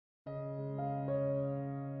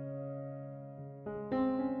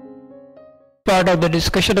part of the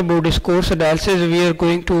discussion about discourse analysis, we are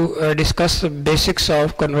going to discuss the basics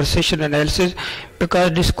of conversation analysis,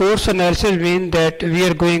 because discourse analysis means that we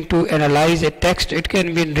are going to analyze a text. It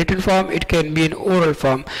can be in written form, it can be in oral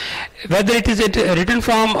form. Whether it is in written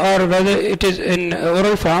form or whether it is in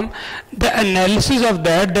oral form, the analysis of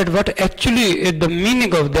that what actually is the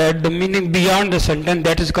meaning of that, the meaning beyond the sentence,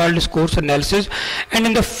 that is called discourse analysis. And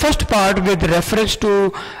in the first part, with reference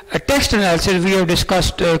to text analysis, we have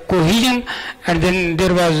discussed cohesion, and then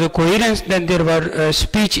there was coherence, then there were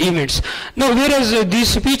speech events. Now, whereas these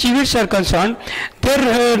speech events are concerned, they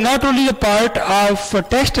are not only a part of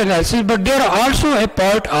text analysis, but they are also a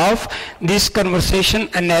part of this conversation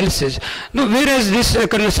analysis. Now, whereas this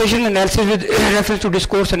conversation analysis with reference to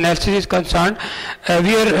discourse analysis is concerned,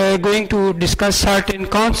 we are going to discuss certain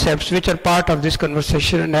concepts which are part of this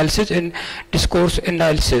conversation analysis in discourse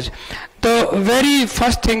analysis. The very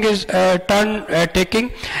first thing is turn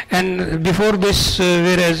taking, and before this,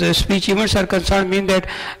 whereas speech events are concerned, mean that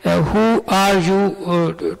who are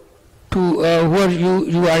you who are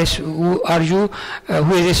you,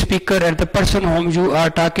 who is a speaker, and the person whom you are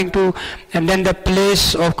talking to, and then the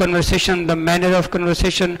place of conversation, the manner of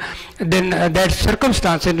conversation, then that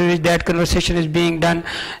circumstance in which that conversation is being done.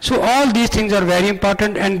 So all these things are very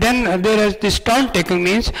important. And then there is this turn taking,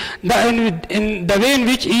 means in the way in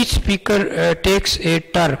which each speaker takes a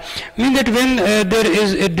turn. Means that when there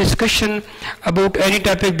is a discussion about any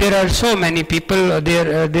topic, there are so many people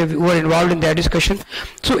there who are involved in that discussion.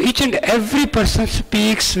 So each and every person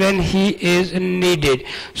speaks when he is needed.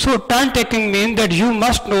 So turn taking means that you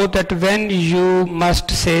must know that when you must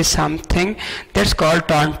say something, that's called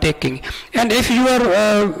turn taking. And if you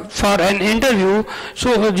are for an interview,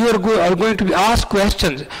 so you are going to be asked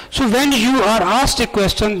questions. So when you are asked a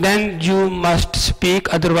question, then you must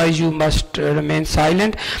speak, otherwise you must remain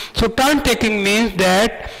silent. So turn taking means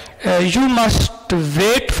that you must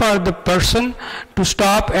wait for the person to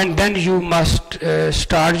stop, and then you must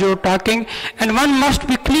start your talking. And one must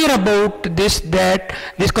be clear about this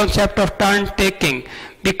concept of turn taking,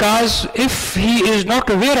 because if he is not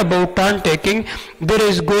aware about turn taking, there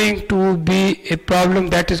is going to be a problem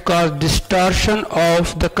that is called distortion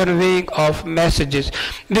of the conveying of messages.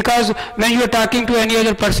 Because when you are talking to any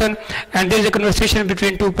other person and there is a conversation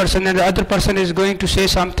between two persons, and the other person is going to say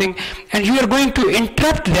something and you are going to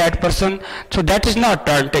interrupt that person, so that is not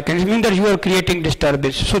turn taking. It means that you are creating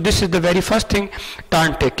disturbance. So this is the very first thing,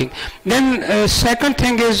 turn taking. Then second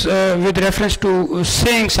thing is with reference to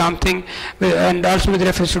saying something, and also with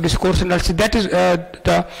reference to discourse analysis, that is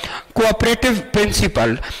the cooperative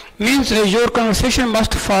principle. Means your conversation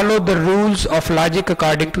must follow the rules of logic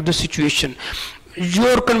according to the situation.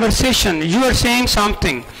 Your conversation, you are saying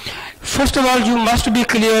something. First of all, you must be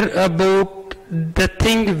clear about the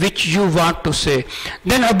thing which you want to say,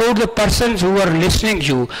 then about the persons who are listening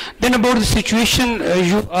you, then about the situation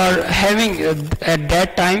you are having at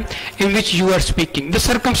that time in which you are speaking, the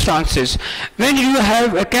circumstances. When you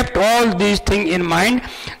have kept all these things in mind,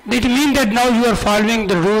 it means that now you are following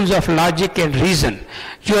the rules of logic and reason.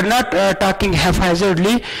 You are not talking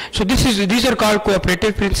haphazardly. So these are called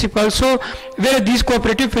cooperative principles. So where these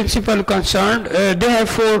cooperative principles are concerned, they have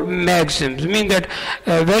four maxims. Mean that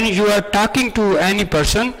when you are talking to any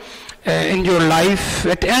person in your life,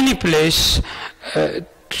 at any place,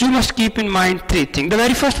 you must keep in mind three things. The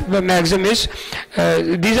very first maxim is,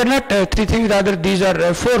 these are not three things, rather these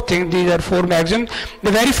are four things, these are four maxims.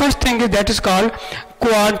 The very first thing is that is called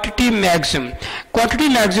quantity maxim. Quantity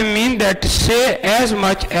maxim means that say as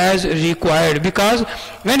much as required, because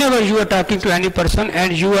whenever you are talking to any person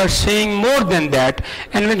and you are saying more than that,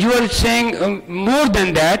 and when you are saying more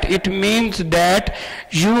than that, it means that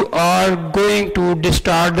you are going to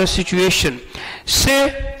distort the situation.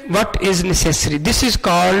 Say what is necessary. This is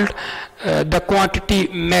called the quantity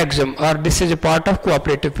maxim, or this is a part of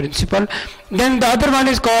cooperative principle. Then the other one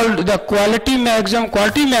is called the quality maxim.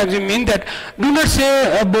 Quality maxim means that do not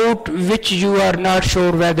say about which you are not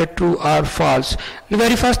sure whether true or false. The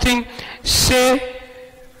very first thing, say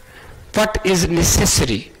what is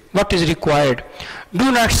necessary, what is required.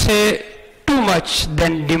 Do not say too much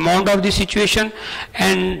than demand of the situation,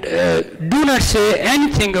 and do not say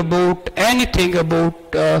anything about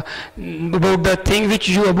the thing which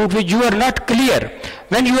you are not clear.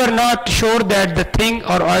 When you are not sure that the thing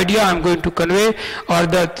or idea I am going to convey, or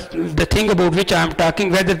the thing about which I am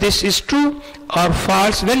talking, whether this is true or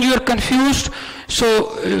false, when you are confused,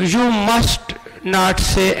 so you must not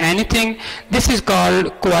say anything. This is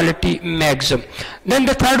called quality maxim. Then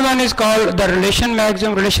the third one is called the relation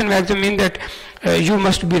maxim. Relation maxim means that you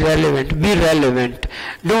must be relevant. Be relevant.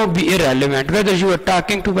 Don't be irrelevant. Whether you are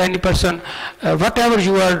talking to any person, whatever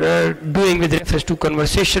you are doing with reference to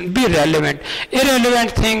conversation, be relevant.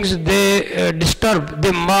 Irrelevant things, they disturb,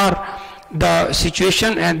 they mar the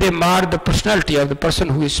situation and they mar the personality of the person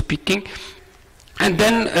who is speaking. And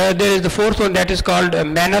then there is the fourth one, that is called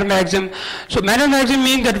manner maxim. So manner maxim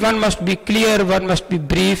means that one must be clear, one must be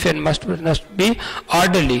brief, and must be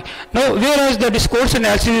orderly. Now, whereas the discourse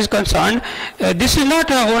analysis is concerned, this is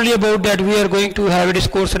not only about that we are going to have a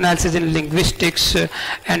discourse analysis in linguistics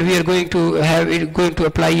and we are going to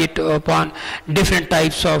apply it upon different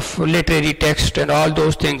types of literary text and all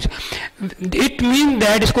those things. It means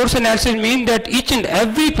that discourse analysis means that each and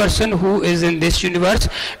every person who is in this universe,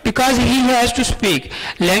 because he has to speak,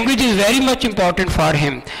 language is very much important for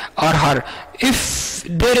him or her. If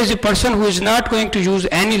there is a person who is not going to use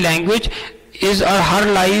any language, his or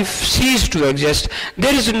her life cease to exist.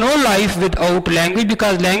 There is no life without language,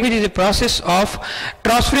 because language is a process of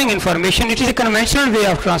transferring information. It is a conventional way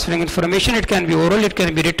of transferring information. It can be oral, it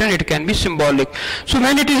can be written, it can be symbolic. So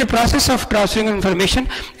when it is a process of transferring information,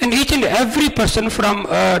 and each and every person from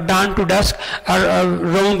dawn to dusk or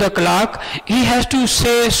round the clock, he has to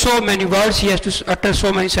say so many words, he has to utter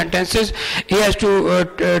so many sentences, he has to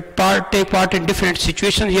take part in different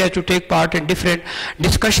situations, he has to take part in different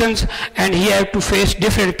discussions, and he has to face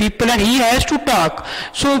different people, and he has to talk.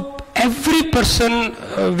 So every person,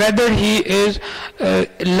 whether he is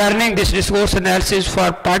learning this discourse analysis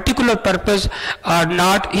for particular purpose or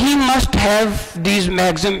not, he must have these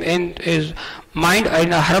maxims in his mind,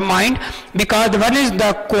 in her mind, because one is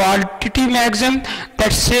the qualitative maxim,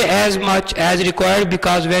 that say as much as required,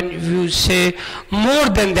 because when you say more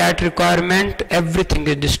than that requirement, everything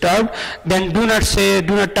is disturbed. Then do not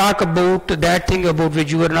talk about that thing about which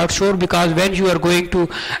you are not sure, because when you are going to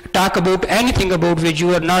talk about anything about which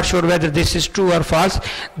you are not sure whether this is true or false,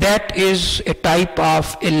 that is a type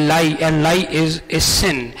of a lie, and lie is a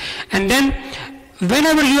sin. And then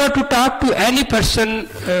whenever you are to talk to any person,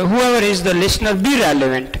 whoever is the listener, be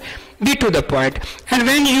relevant, be to the point. And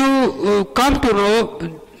when you come to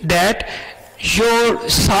know that your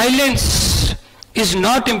silence is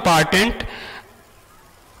not important,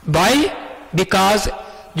 because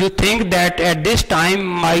you think that at this time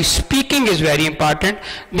my speaking is very important,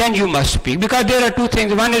 then you must speak. Because there are two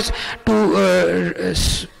things. One is to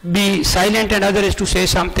be silent, and other is to say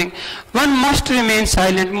something. One must remain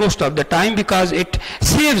silent most of the time, because it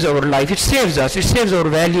saves our life, it saves us, it saves our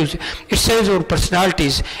values, it saves our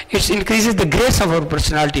personalities, it increases the grace of our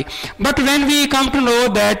personality. But when we come to know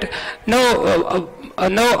that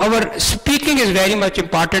no, our speaking is very much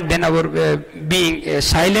important than our being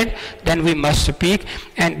silent, then we must speak.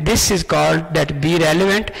 And this is called that be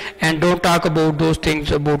relevant, and don't talk about those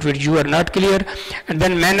things about which you are not clear. And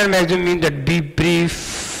then manner maxim means that be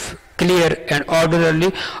brief, clear, and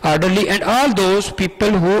orderly. And all those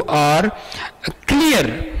people who are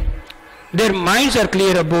clear, their minds are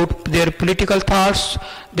clear about their political thoughts,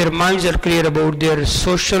 their minds are clear about their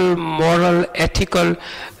social, moral, ethical,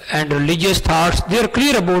 and religious thoughts. They are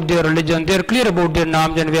clear about their religion, they are clear about their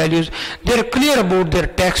norms and values, they are clear about their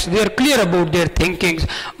texts, they are clear about their thinkings.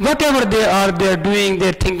 Whatever they are doing,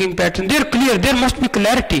 their thinking pattern, they are clear. There must be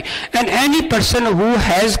clarity. And any person who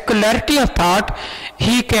has clarity of thought,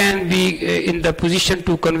 he can be in the position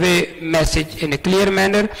to convey message in a clear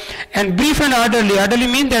manner. And brief and orderly. Orderly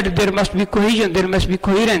means that there must be cohesion, there must be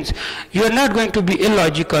coherence. You are not going to be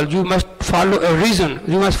illogical. You must follow a reason,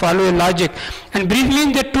 you must follow a logic. And brief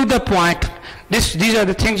means that to the point. These are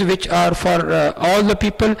the things which are for all the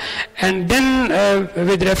people. And then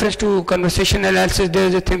with reference to conversation analysis, there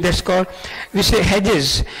is a thing that's called, we say,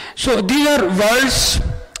 hedges. So these are words.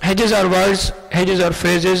 Hedges are words, hedges are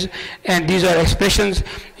phrases, and these are expressions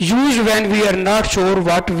used when we are not sure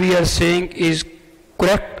what we are saying is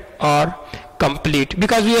correct or complete,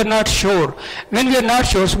 because we are not sure. When we are not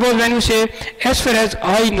sure, suppose when you say, as far as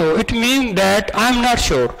I know, it means that I am not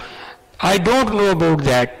sure. I don't know about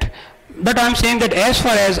that. But I am saying that as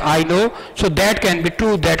far as I know, so that can be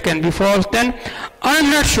true, that can be false. Then I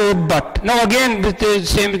am not sure, but. Now again, the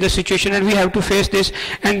same is the situation, and we have to face this.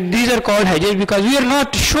 And these are called hedges, because we are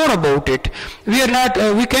not sure about it. We are not.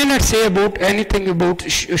 We cannot say about anything about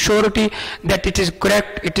surety that it is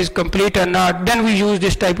correct, it is complete or not. Then we use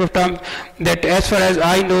this type of term, that as far as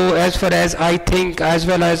I know, as far as I think, as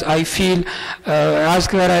well as I feel, as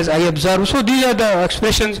far as I observe. So these are the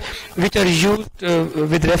expressions which are used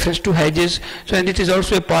with reference to hedges. So, and it is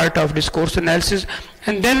also a part of discourse analysis.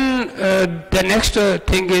 And then the next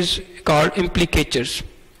thing is called implicatures.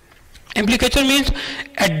 Implicature means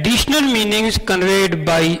additional meanings conveyed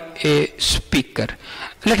by a speaker.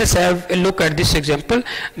 Let us have a look at this example.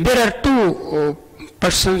 There are two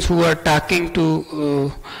persons who are talking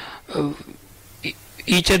to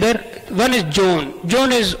each other. One is John.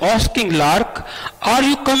 John is asking Lark, are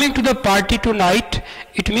you coming to the party tonight?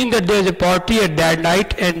 It means that there is a party at that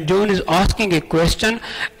night, and John is asking a question,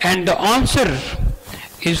 and the answer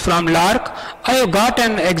is from Lark, I have got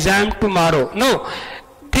an exam tomorrow. No,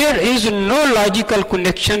 there is no logical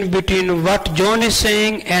connection between what John is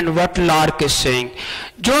saying and what Lark is saying.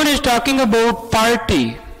 John is talking about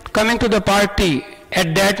party, coming to the party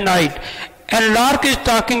at that night, and Lark is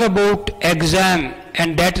talking about exam,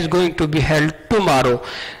 and that is going to be held tomorrow.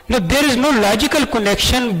 Now there is no logical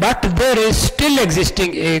connection, but there is still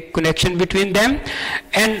existing a connection between them,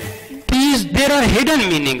 and there are hidden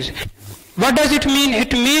meanings. What does it mean?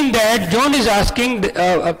 It means that John is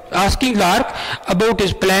asking Lark about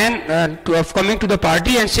his plan of coming to the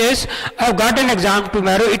party, and says, I've got an exam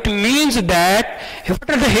tomorrow. It means that, what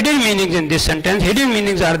are the hidden meanings in this sentence? Hidden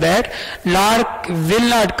meanings are that Lark will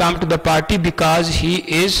not come to the party because he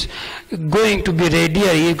is going to be ready,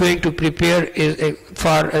 or he is going to prepare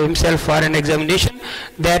for himself for an examination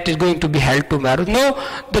that is going to be held tomorrow. No,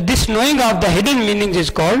 this knowing of the hidden meanings is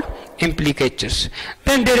called implicatures.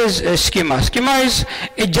 Then there is a schema. Schema is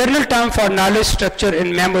a general term for knowledge structure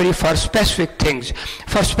in memory for specific things.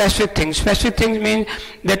 For specific things. Specific things mean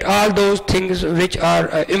that all those things which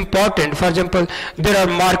are important. For example, there are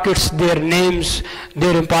markets, their names,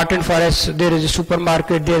 they're important for us. There is a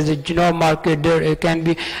supermarket, there is a genome market, there can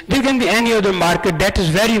be any other market that is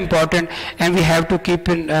very important, and we have to keep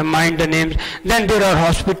in mind the names. Then there are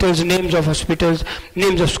hospitals, names of hospitals,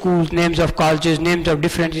 names of schools, names of colleges, names of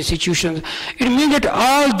different institutions. It means that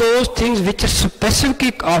all those things which are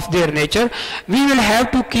specific of their nature, we will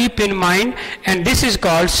have to keep in mind, and this is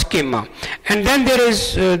called schema. And then there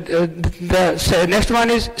is the next one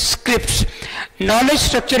is scripts. Knowledge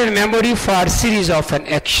structure and memory for series of an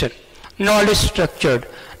action. Knowledge structured.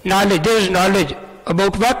 Knowledge, there is knowledge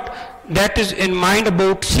about what? That is in mind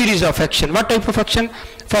about series of action. What type of action?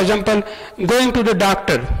 For example, going to the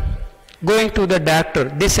doctor. Going to the doctor,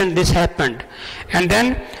 this and this happened. And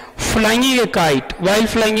then flying a kite, while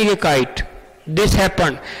flying a kite, this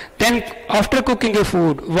happened. Then after cooking a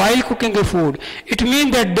food, while cooking a food, it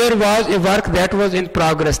means that there was a work that was in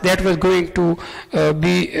progress, that was going to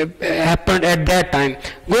happened at that time.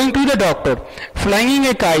 Going to the doctor, flying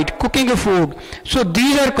a kite, cooking a food. So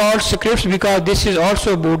these are called scripts, because this is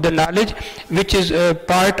also about the knowledge which is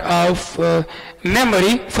part of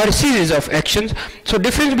memory for a series of actions. So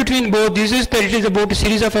difference between both these is that it is about a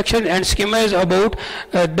series of actions, and schema is about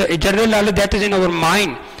the general knowledge that is in our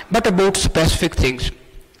mind, but about specific things.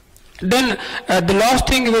 Then the last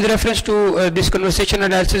thing with reference to this conversation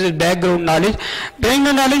analysis is background knowledge.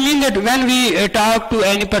 Background knowledge means that when we talk to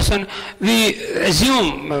any person, we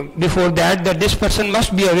assume before that this person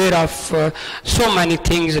must be aware of so many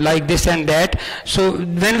things like this and that. So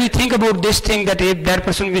when we think about this thing, that that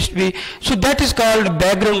person must be, so that is called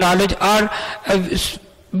background knowledge. Or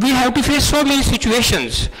we have to face so many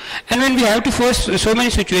situations, and when we have to face so many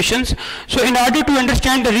situations, so in order to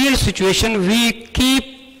understand the real situation, we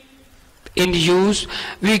keep in use,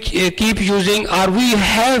 we keep using, or we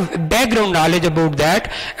have background knowledge about that,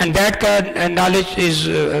 and that knowledge is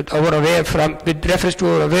our aware from, with reference to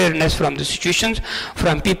our awareness from the situations,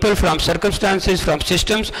 from people, from circumstances, from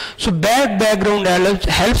systems. So background knowledge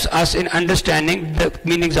helps us in understanding the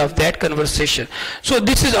meanings of that conversation. So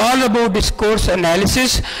this is all about discourse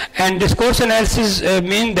analysis, and discourse analysis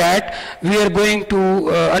means that we are going to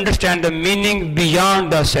understand the meaning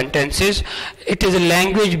beyond the sentences. It is a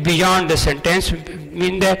language beyond the sentence,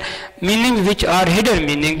 mean that meanings which are hidden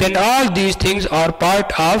meaning. Then all these things are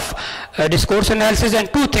part of discourse analysis,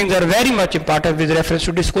 and two things are very much important with reference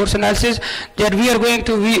to discourse analysis, that we are going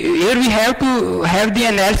to, here we have to have the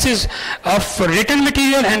analysis of written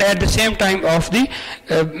material, and at the same time of the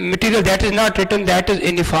material that is not written, that is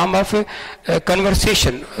in the form of a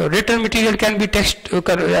conversation. Written material can be text,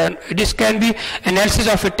 this can be analysis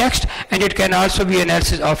of a text, and it can also be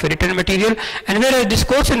analysis of a written material. And whereas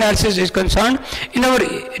discourse analysis is concerned, in our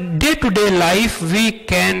day-to-day life we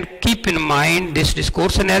can keep in mind this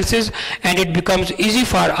discourse analysis, and it becomes easy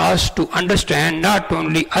for us to understand not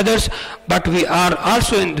only others, but we are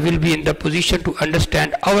also will be in the position to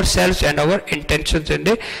understand ourselves and our intentions in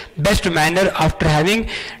the best manner after having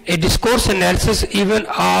a discourse analysis even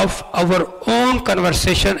of our own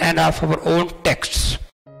conversation and of our own texts.